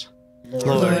assistance.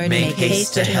 Lord, make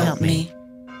haste to help me.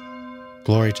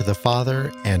 Glory to the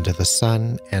Father, and to the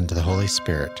Son, and to the Holy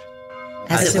Spirit.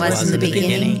 As it was in the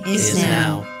beginning, is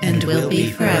now, and will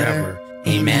be forever.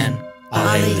 Amen.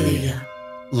 Alleluia.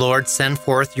 Lord, send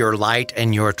forth your light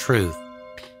and your truth.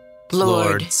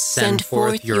 Lord, send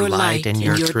forth your light and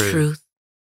your truth.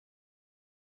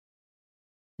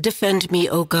 Defend me,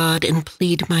 O God, and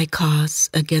plead my cause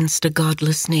against a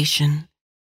godless nation.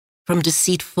 From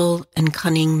deceitful and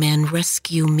cunning men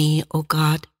rescue me, O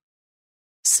God.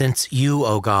 Since you,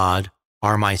 O God,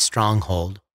 are my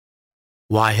stronghold,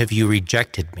 why have you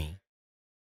rejected me?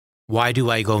 Why do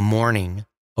I go mourning,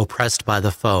 oppressed by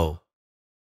the foe?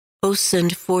 O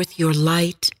send forth your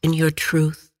light and your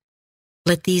truth.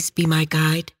 Let these be my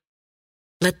guide.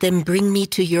 Let them bring me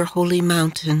to your holy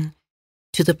mountain,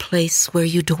 to the place where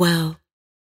you dwell.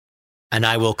 And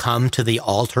I will come to the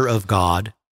altar of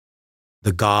God,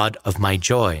 the God of my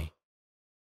joy.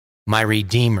 My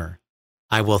Redeemer,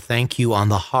 I will thank you on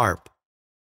the harp,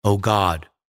 O God,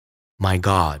 my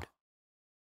God.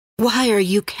 Why are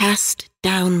you cast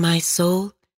down, my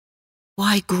soul?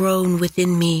 Why groan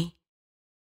within me?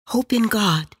 Hope in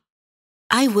God.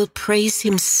 I will praise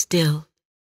him still,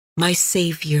 my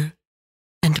Savior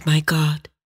and my God.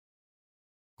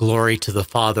 Glory to the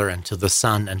Father, and to the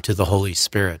Son, and to the Holy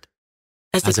Spirit.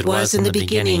 As it was in the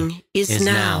beginning, is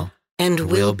now, and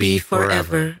will be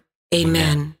forever.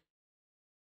 Amen.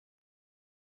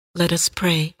 Let us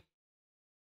pray.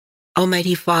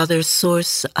 Almighty Father,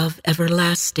 source of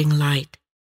everlasting light,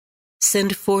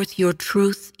 send forth your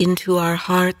truth into our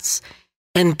hearts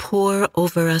and pour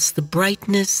over us the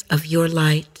brightness of your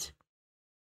light.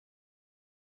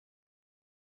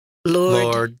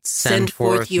 Lord, send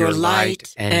forth your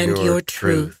light and your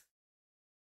truth.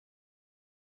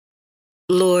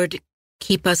 Lord,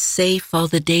 keep us safe all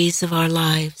the days of our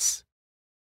lives.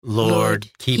 Lord,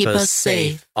 keep us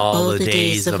safe all the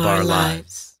days of our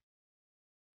lives.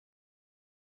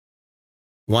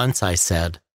 Once I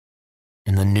said,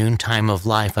 in the noontime of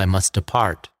life I must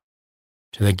depart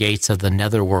to the gates of the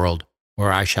netherworld,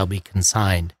 where I shall be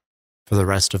consigned for the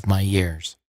rest of my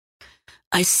years.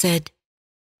 I said,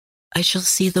 I shall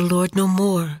see the Lord no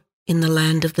more in the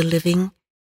land of the living.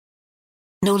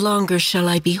 No longer shall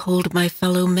I behold my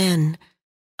fellow men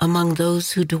among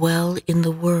those who dwell in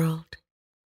the world.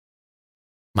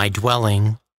 My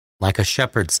dwelling, like a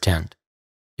shepherd's tent,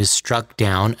 is struck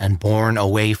down and borne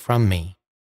away from me.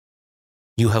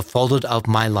 You have folded up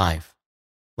my life,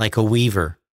 like a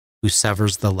weaver who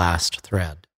severs the last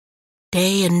thread.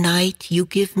 Day and night you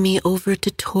give me over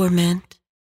to torment.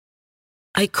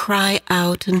 I cry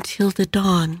out until the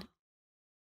dawn.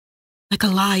 Like a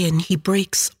lion he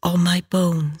breaks all my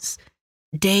bones.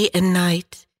 Day and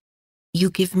night you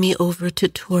give me over to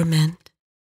torment.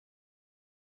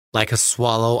 Like a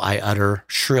swallow I utter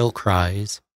shrill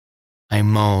cries. I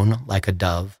moan like a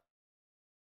dove.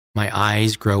 My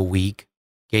eyes grow weak,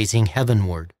 gazing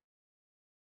heavenward.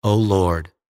 O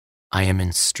Lord, I am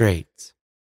in straits.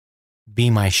 Be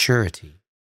my surety.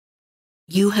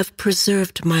 You have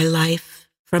preserved my life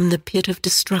from the pit of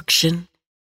destruction,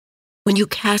 when you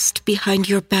cast behind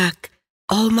your back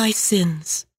all my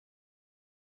sins.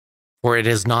 For it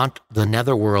is not the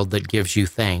netherworld that gives you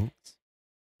thanks,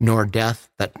 nor death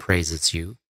that praises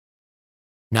you.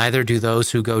 Neither do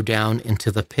those who go down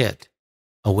into the pit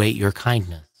await your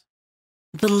kindness.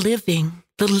 The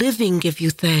living give you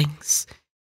thanks,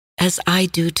 as I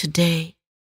do today.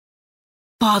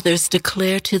 Fathers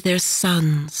declare to their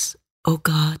sons, O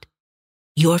God,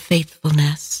 your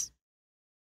faithfulness.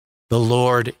 The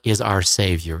Lord is our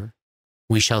Savior.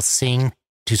 We shall sing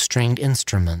to stringed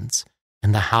instruments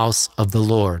in the house of the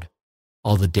Lord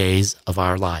all the days of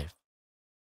our life.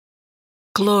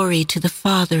 Glory to the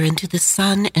Father, and to the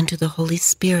Son, and to the Holy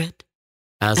Spirit,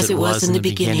 as it was in the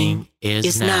beginning,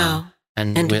 is now,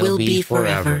 and will be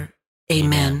forever.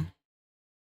 Amen.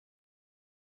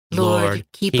 Lord,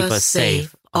 keep us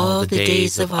safe all the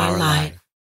days of our life.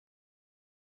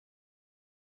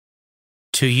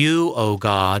 To you, O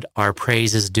God, our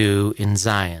praise is due in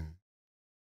Zion.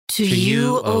 To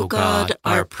you, O God,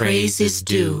 our praise is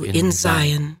due in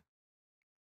Zion.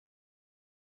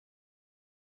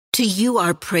 To you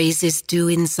our praise is due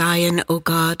in Zion, O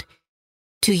God.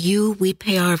 To you we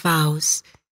pay our vows,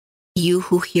 you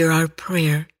who hear our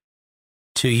prayer.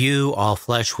 To you all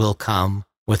flesh will come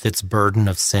with its burden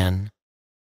of sin.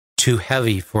 Too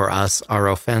heavy for us are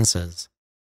offenses,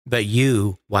 but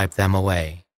you wipe them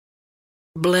away.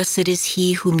 Blessed is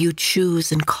he whom you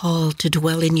choose and call to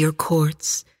dwell in your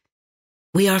courts.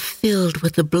 We are filled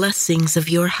with the blessings of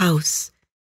your house,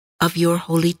 of your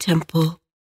holy temple.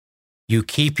 You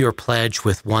keep your pledge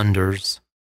with wonders,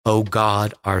 O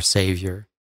God, our Savior,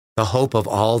 the hope of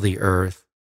all the earth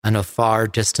and of far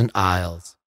distant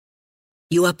isles.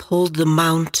 You uphold the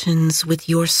mountains with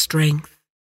your strength.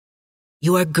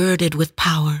 You are girded with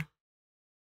power.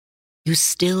 You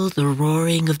still the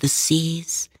roaring of the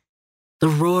seas, the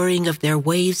roaring of their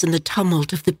waves and the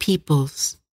tumult of the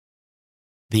peoples.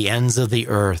 The ends of the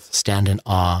earth stand in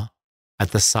awe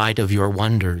at the sight of your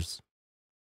wonders.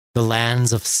 The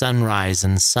lands of sunrise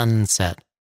and sunset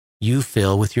you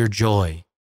fill with your joy.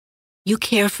 You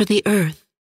care for the earth,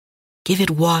 give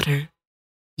it water.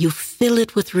 You fill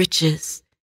it with riches.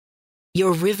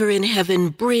 Your river in heaven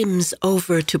brims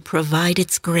over to provide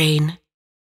its grain.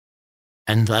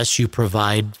 And thus you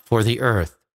provide for the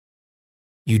earth.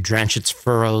 You drench its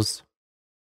furrows.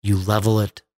 You level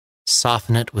it,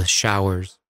 soften it with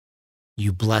showers.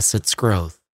 You bless its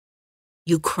growth.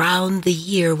 You crown the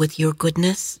year with your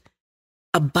goodness.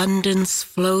 Abundance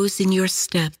flows in your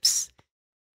steps.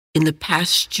 In the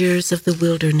pastures of the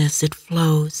wilderness it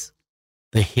flows.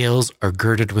 The hills are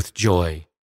girded with joy,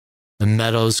 the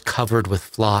meadows covered with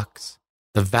flocks,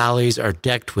 the valleys are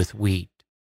decked with wheat.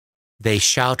 They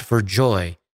shout for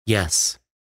joy, yes,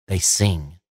 they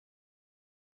sing.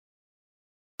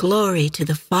 Glory to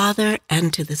the Father,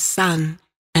 and to the Son,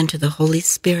 and to the Holy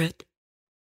Spirit,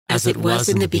 as it was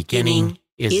in the beginning,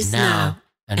 is now,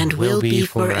 and will be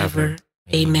forever.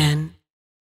 Amen.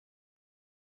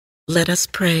 Let us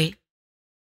pray.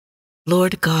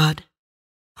 Lord God,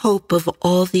 hope of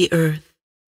all the earth,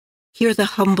 hear the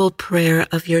humble prayer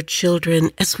of your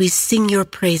children as we sing your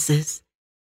praises.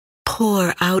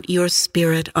 Pour out your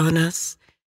Spirit on us,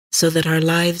 so that our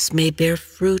lives may bear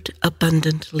fruit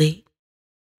abundantly.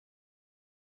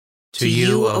 To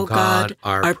you, O God,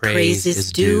 our praise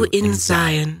is due in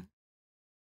Zion.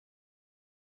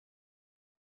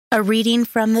 A reading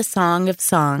from the Song of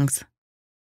Songs.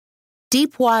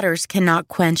 Deep waters cannot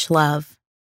quench love,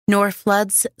 nor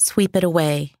floods sweep it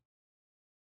away.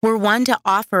 Were one to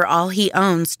offer all he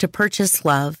owns to purchase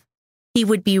love, he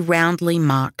would be roundly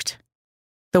mocked.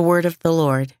 The word of the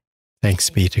Lord. Thanks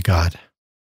be to God.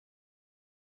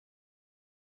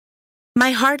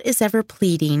 My heart is ever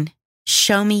pleading,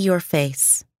 show me your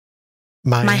face.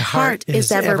 My heart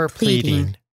is ever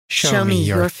pleading, show me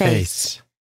your face.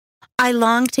 I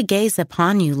long to gaze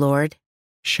upon you, Lord.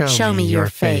 Show me your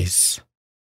face.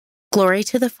 Glory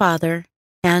to the Father,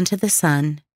 and to the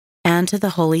Son, and to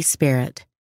the Holy Spirit.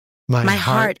 My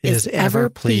heart is ever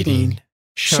pleading,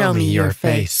 show me your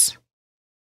face.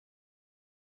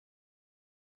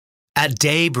 At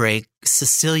daybreak,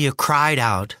 Cecilia cried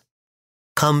out,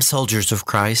 "Come, soldiers of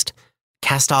Christ,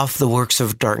 cast off the works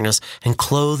of darkness and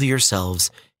clothe yourselves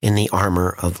in the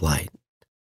armor of light."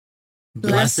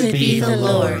 Blessed be the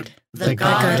Lord, the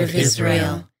God of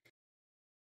Israel.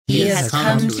 He has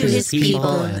come to his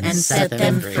people and set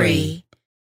them free.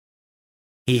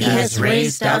 He has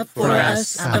raised up for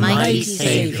us a mighty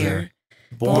Savior,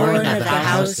 born of the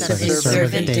house of his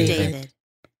servant David.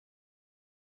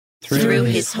 Through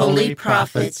his holy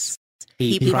prophets,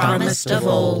 he promised of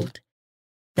old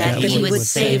that he would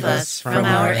save us from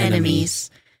our enemies,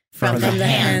 from the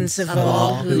hands of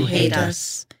all who hate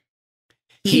us.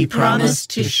 He promised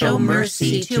to show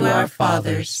mercy to our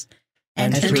fathers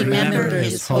and to remember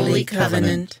his holy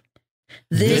covenant.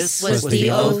 This was the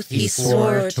oath he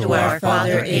swore to our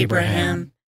father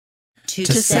Abraham, to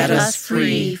set us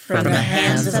free from the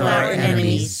hands of our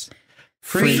enemies,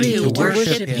 free to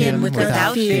worship him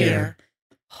without fear,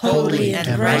 holy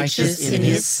and righteous in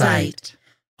his sight,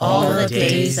 all the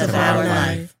days of our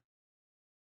life.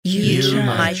 You,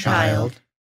 my child,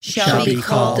 shall be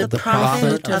called the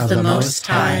prophet of the Most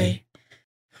High,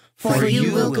 for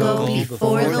you will go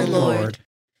before the Lord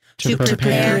to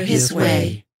prepare his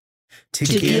way, to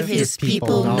give his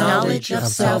people knowledge of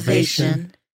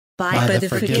salvation by the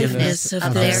forgiveness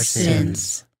of their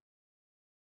sins.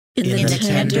 In the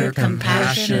tender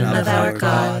compassion of our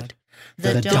God,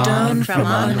 the dawn from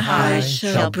on high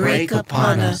shall break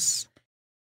upon us,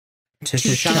 to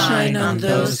shine on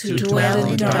those who dwell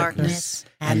in darkness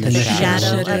and the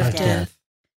shadow of death,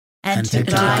 and to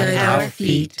guide our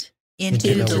feet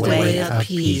into the way of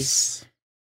peace.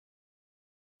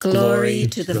 Glory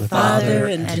to the Father,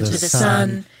 and to the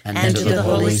Son, and to the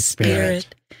Holy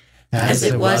Spirit, as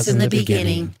it was in the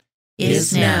beginning,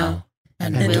 is now,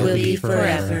 and will be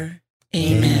forever.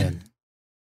 Amen.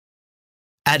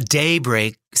 At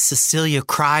daybreak, Cecilia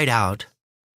cried out,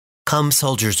 "Come,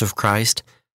 soldiers of Christ,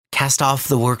 cast off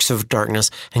the works of darkness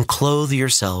and clothe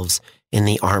yourselves in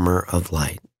the armor of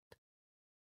light."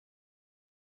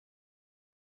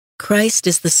 Christ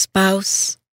is the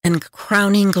spouse and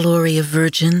crowning glory of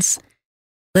virgins.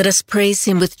 Let us praise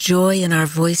him with joy in our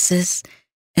voices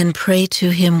and pray to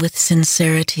him with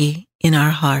sincerity in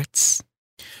our hearts.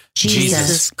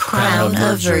 Jesus, crown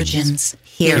of virgins,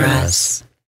 hear us.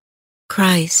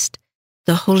 Christ,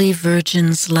 the holy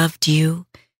virgins loved you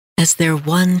as their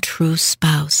one true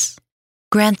spouse.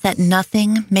 Grant that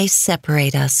nothing may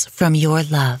separate us from your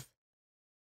love.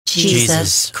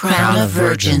 Jesus, crown of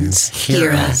virgins,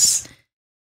 hear us.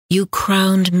 You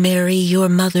crowned Mary, your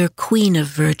mother, Queen of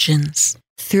Virgins.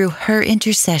 Through her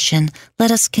intercession,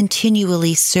 let us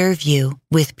continually serve you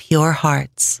with pure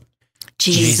hearts.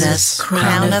 Jesus,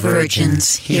 crown of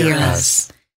virgins, hear us.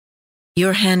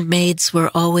 Your handmaids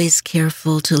were always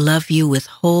careful to love you with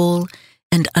whole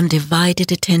and undivided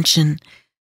attention,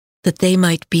 that they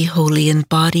might be holy in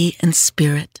body and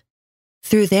spirit.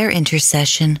 Through their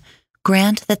intercession,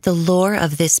 grant that the lore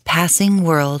of this passing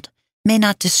world may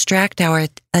not distract our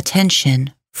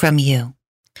attention from you.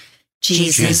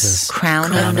 Jesus,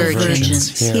 crown of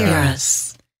virgins, hear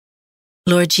us.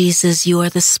 Lord Jesus, you are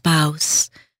the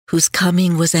spouse whose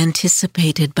coming was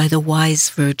anticipated by the wise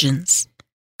virgins.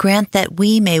 Grant that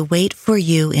we may wait for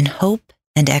you in hope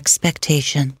and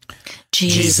expectation.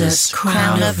 Jesus,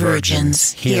 crown of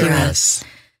virgins, hear us.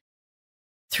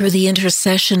 Through the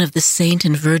intercession of the saint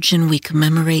and virgin we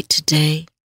commemorate today,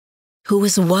 who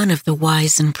was one of the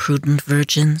wise and prudent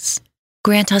virgins,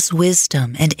 grant us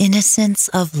wisdom and innocence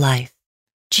of life.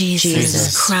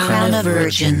 Jesus, crown of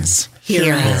virgins,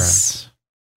 hear us.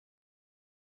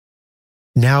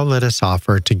 Now let us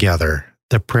offer together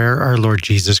the prayer our Lord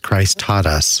Jesus Christ taught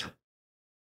us.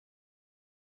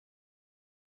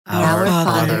 Our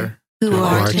Father, who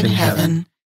art in heaven,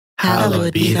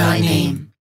 hallowed be thy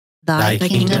name. Thy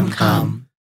kingdom come,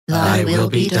 thy will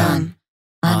be done,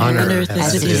 on earth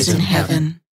as it is in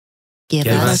heaven. Give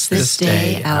us this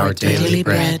day our daily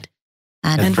bread,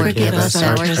 and forgive us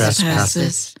our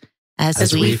trespasses,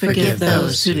 as we forgive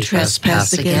those who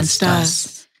trespass against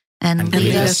us. And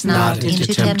lead us not into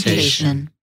temptation,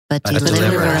 but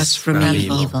deliver us from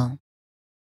evil.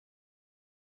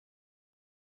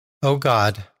 O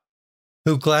God,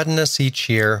 who gladden us each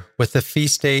year with the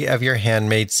feast day of your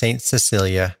handmaid Saint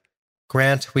Cecilia,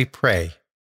 grant, we pray,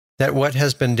 that what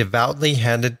has been devoutly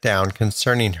handed down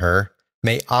concerning her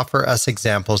may offer us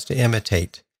examples to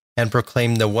imitate and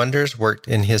proclaim the wonders worked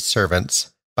in his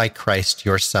servants by Christ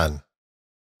your Son,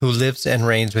 who lives and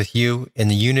reigns with you in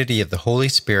the unity of the Holy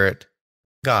Spirit,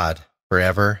 God,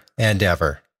 forever and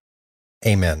ever.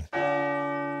 Amen.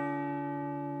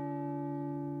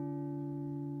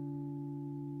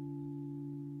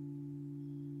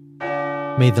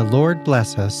 May the Lord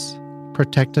bless us,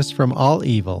 protect us from all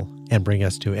evil, and bring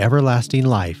us to everlasting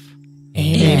life.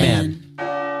 Amen.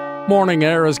 Morning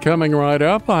Air is coming right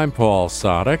up. I'm Paul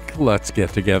Sadek. Let's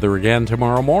get together again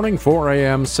tomorrow morning, 4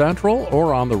 a.m. Central,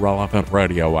 or on the Relevant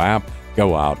Radio app.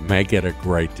 Go out, make it a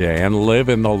great day, and live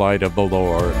in the light of the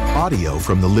Lord. Audio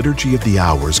from the Liturgy of the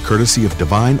Hours, courtesy of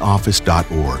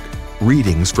DivineOffice.org.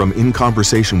 Readings from In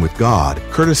Conversation with God,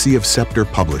 courtesy of Scepter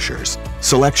Publishers.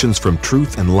 Selections from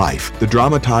Truth and Life, the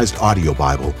dramatized audio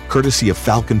Bible, courtesy of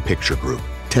Falcon Picture Group.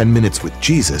 10 Minutes with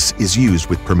Jesus is used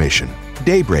with permission.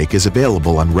 Daybreak is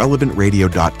available on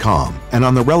RelevantRadio.com and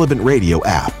on the Relevant Radio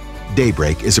app.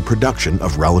 Daybreak is a production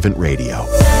of Relevant Radio.